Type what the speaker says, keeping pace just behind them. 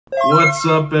What's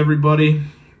up, everybody?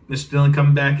 Mr. Dillon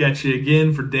coming back at you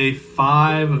again for day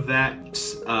 5 of that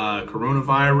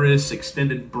coronavirus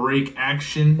extended break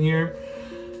action here.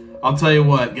 I'll tell you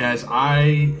what, guys,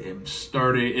 it's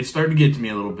starting to get to me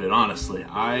a little bit, honestly.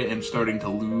 I am starting to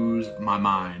lose my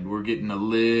mind. We're getting a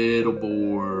little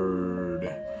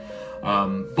bored.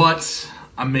 But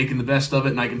I'm making the best of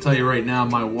it, and I can tell you right now,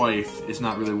 my wife is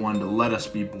not really one to let us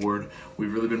be bored.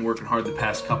 We've really been working hard the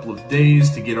past couple of days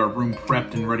to get our room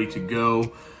prepped and ready to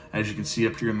go. As you can see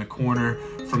up here in the corner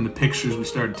from the pictures, we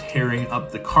started tearing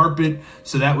up the carpet.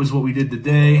 So that was what we did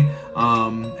today.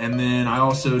 And then I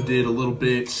also did a little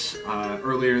bit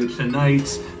earlier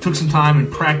tonight. Took some time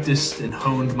and practiced and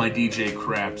honed my DJ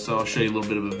crap. So I'll show you a little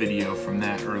bit of a video from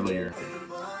that earlier.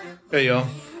 Hey y'all,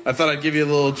 I thought I'd give you a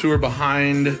little tour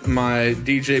behind my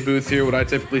DJ booth here, what I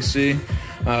typically see.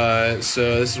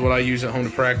 So this is what I use at home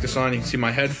to practice on. You can see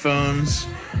my headphones,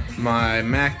 my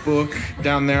MacBook.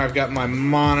 Down there I've got my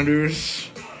monitors,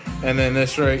 and then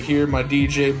this right here, my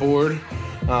DJ board.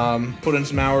 Put in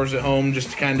some hours at home just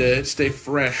to kind of stay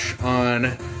fresh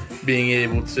on being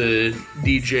able to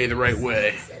DJ the right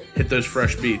way, hit those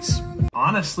fresh beats.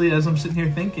 Honestly, as I'm sitting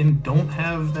here thinking, don't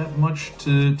have that much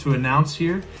to announce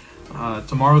here.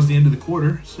 Tomorrow's the end of the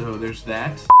quarter, so there's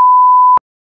that.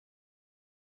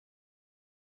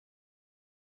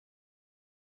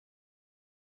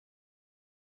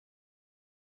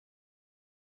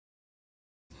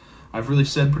 I've really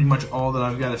said pretty much all that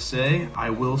I've got to say. I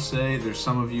will say there's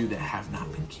some of you that have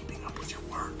not been keeping up with your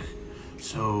work.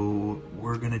 So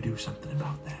we're going to do something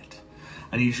about that.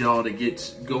 I need y'all to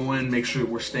get going, make sure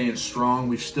we're staying strong.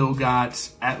 We've still got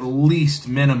at least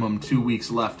minimum 2 weeks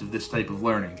left of this type of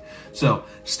learning. So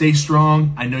stay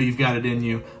strong. I know you've got it in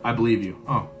you. I believe you.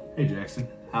 Oh, hey Jackson,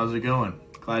 how's it going?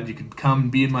 Glad you could come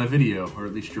and be in my video, or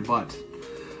at least your butt.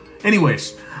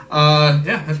 Anyways, yeah,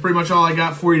 that's pretty much all I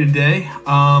got for you today.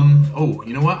 Oh,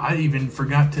 you know what? I even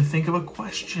forgot to think of a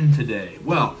question today.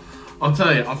 Well, I'll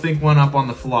tell you, I'll think one up on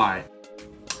the fly.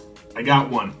 I got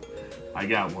one.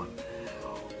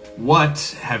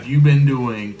 What have you been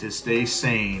doing to stay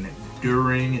sane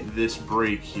during this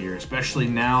break here? Especially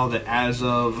now that as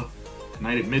of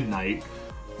tonight at midnight,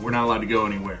 we're not allowed to go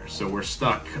anywhere. So we're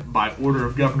stuck by order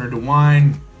of Governor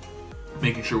DeWine,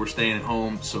 making sure we're staying at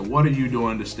home. So what are you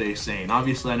doing to stay sane?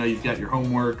 Obviously, I know you've got your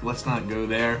homework. Let's not go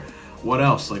there. What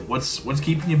else? Like, what's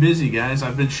keeping you busy, guys?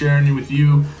 I've been sharing with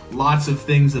you lots of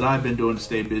things that I've been doing to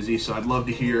stay busy. So I'd love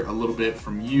to hear a little bit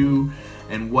from you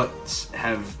and what's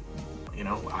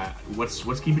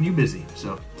keeping you busy.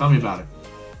 So tell me about it.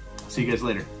 See you guys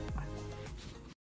later.